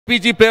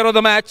PG Player of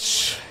the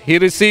Match. He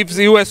receives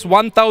US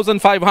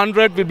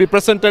 1,500. Will be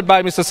presented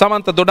by Mr.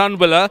 Samantha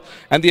Dodonwala,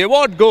 and the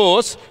award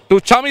goes to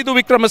Chamindu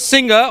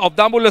Wickramasinghe of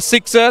Dambulla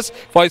Sixers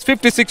for his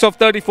 56 of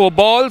 34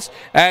 balls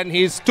and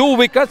his 2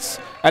 wickets.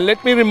 And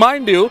let me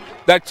remind you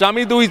that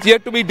Chamindu is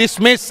yet to be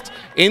dismissed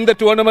in the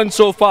tournament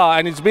so far,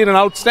 and it's been an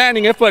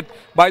outstanding effort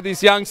by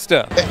this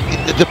youngster.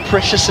 The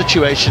pressure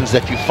situations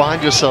that you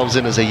find yourselves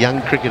in as a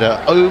young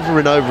cricketer over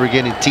and over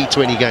again in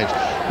T20 games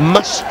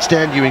must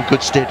stand you in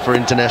good stead for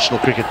international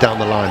cricket down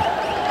the line.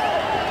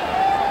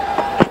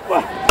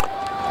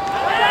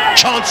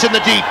 Chance in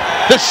the deep.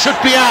 This should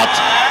be out.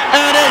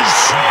 And it is.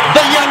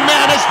 The young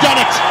man has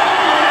done it.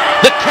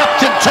 The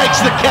captain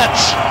takes the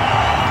catch.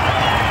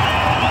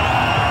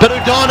 But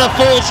Udana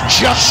falls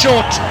just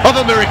short of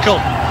a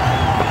miracle.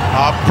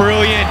 Oh,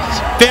 brilliant.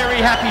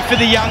 Very happy for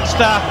the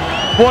youngster.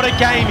 What a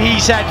game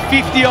he's had.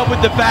 50 odd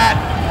with the bat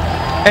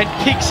and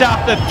picks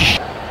up the...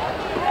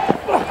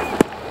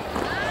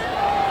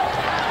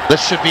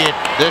 This should be it.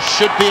 This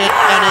should be it,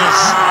 and is.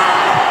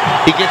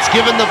 He gets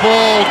given the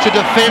ball to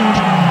defend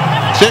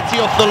 30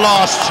 off the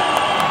last,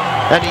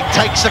 and he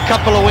takes a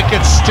couple of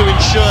wickets to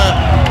ensure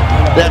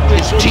that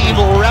his team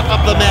will wrap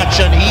up the match,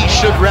 and he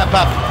should wrap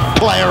up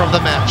player of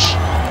the match.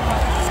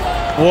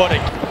 What a...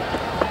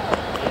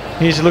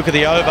 Here's a look at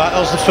the over. That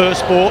was the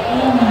first ball,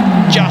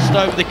 just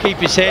over the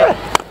keeper's head.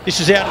 This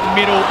is out of the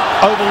middle,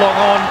 over long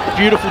on,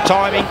 beautiful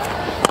timing.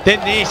 Then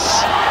this,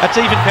 that's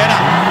even better.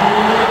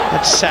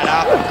 That sat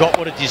up and got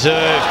what it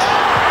deserved.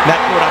 That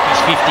brought up his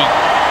 50.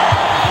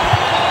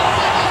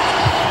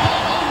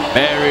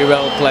 Very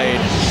well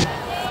played.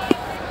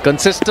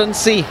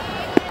 Consistency.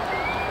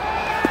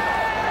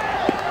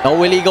 Now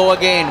will he go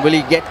again? Will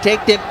he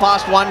take them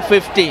past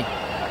 150?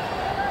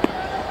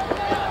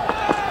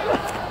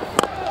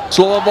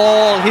 Slower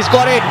ball. He's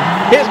got it.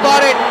 He's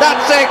got it.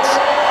 That's 6.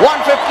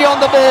 150 on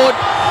the board.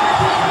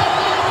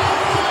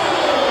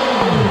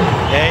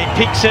 Yeah, he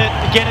picks it.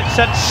 Again, it's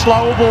that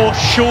slower ball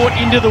short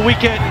into the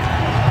wicket.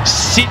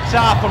 Sits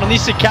up, and on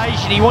this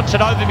occasion, he wants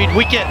it over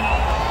mid-wicket.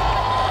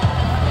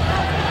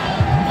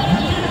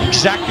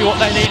 Exactly what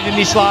they needed in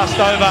this last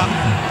over.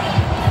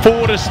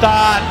 4 to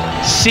start,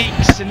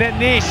 6, and then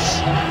this.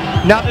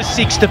 Another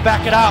 6 to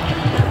back it up.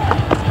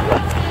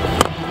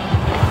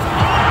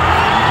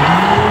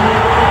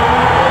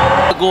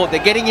 Go.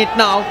 They're getting it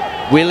now.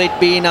 Will it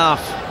be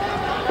enough?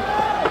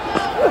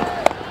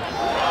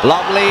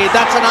 Lovely.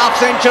 That's an half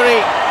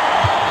century.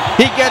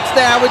 He gets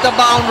there with a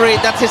boundary.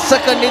 That's his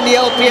second in the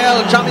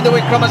LPL. Chamindu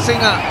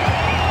Wickramasinghe.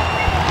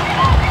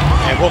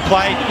 Yeah, well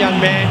played,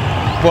 young man.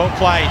 Well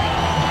played.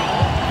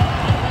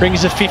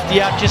 Brings a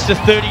 50 up, just the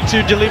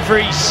 32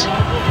 deliveries.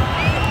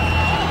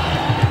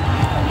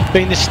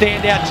 Been the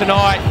standout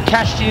tonight.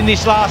 Cashed in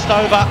this last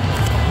over.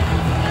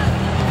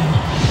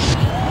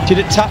 Did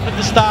it tough at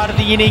the start of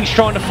the innings,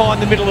 trying to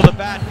find the middle of the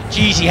bat.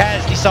 Geez, he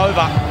has this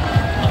over.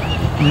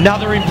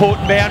 Another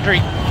important boundary.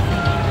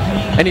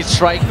 And his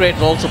strike rate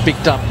also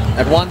picked up.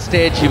 At one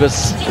stage, he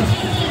was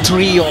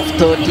 3 of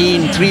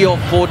 13, 3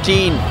 of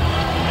 14.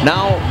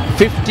 Now,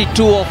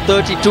 52 of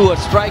 32, a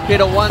strike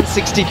rate of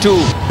 162.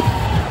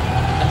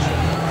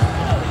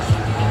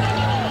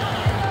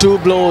 2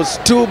 blows,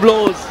 2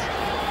 blows.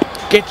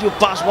 Get you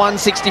past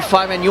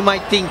 165, and you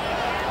might think,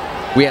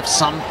 we have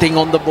something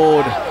on the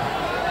board.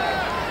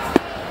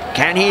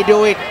 Can he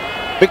do it?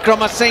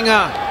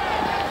 Wickramasinghe.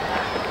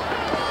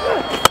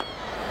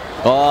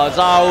 Oh,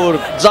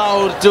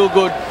 Zaur too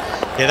good.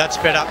 Yeah, that's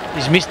better.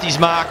 He's missed his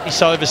mark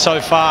this over so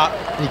far.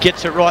 He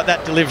gets it right,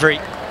 that delivery.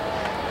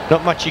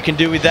 Not much you can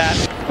do with that.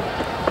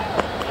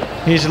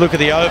 Here's a look at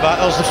the over.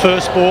 That was the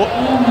first ball,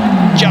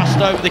 just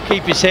over the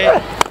keeper's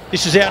head.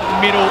 This is out of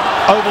the middle,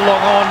 over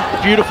long on,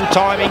 beautiful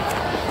timing.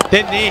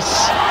 Then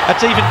this,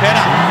 that's even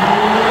better.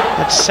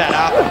 That sat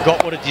up and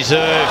got what it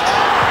deserved.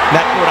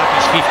 That brought up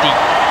his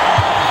 50.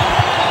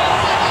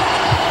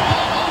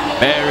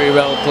 Very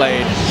well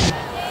played.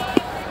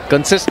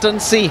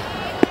 Consistency,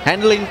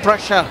 handling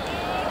pressure.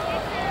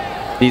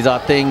 These are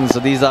things,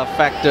 these are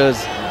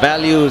factors,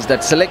 values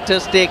that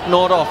selectors take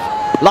note of.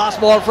 Last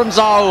ball from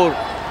Zaur.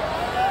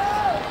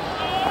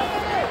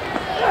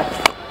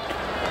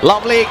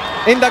 Lovely,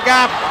 in the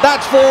gap,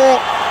 that's 4.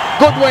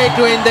 Good way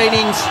to end the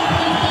innings.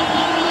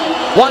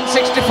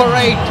 160 for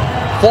 8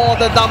 for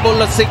the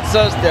Dambulla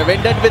Sixers. They've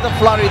ended with a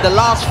flurry. The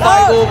last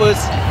 5 overs,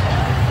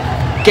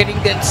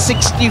 getting them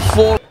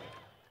 64.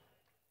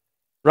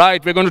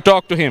 Right, we're going to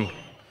talk to him.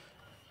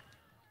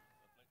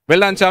 Well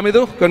done,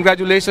 Chamindu.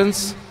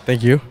 Congratulations.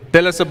 Thank you.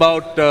 Tell us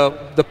about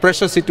the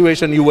pressure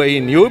situation you were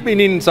in. You've been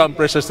in some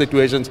pressure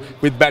situations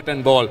with bat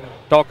and ball.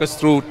 Talk us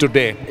through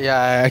today. Yeah,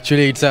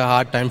 actually it's a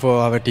hard time for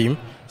our team.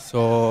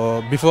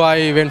 So before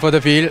I went for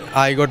the field,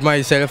 I got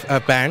myself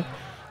a plan.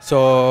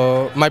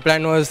 So my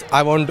plan was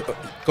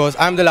because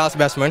I'm the last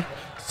batsman,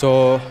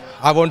 so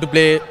I want to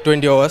play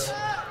 20 overs.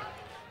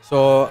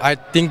 So I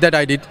think that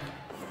I did.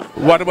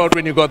 What about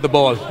when you got the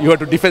ball? You had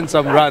to defend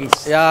some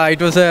runs. Yeah,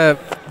 it was a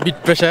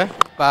bit pressure,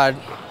 but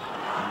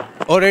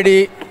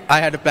already I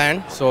had a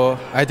plan, so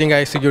I think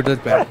I executed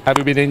the plan. Have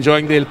you been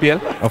enjoying the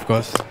LPL? Of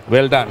course.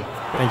 Well done.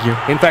 Thank you.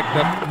 In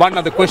fact, one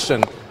other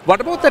question.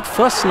 What about that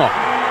first knock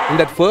in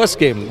that first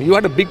game? You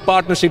had a big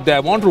partnership there. I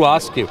want to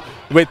ask you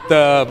with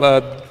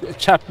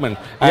Chapman.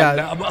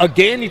 And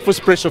again, it was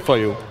pressure for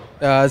you.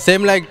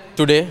 Same like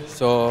today.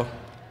 So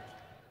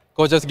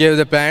coach just gave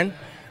the plan.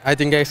 I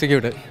think I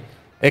executed.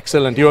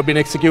 Excellent. You have been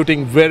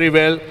executing very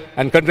well.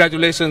 And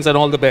congratulations and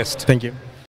all the best. Thank you.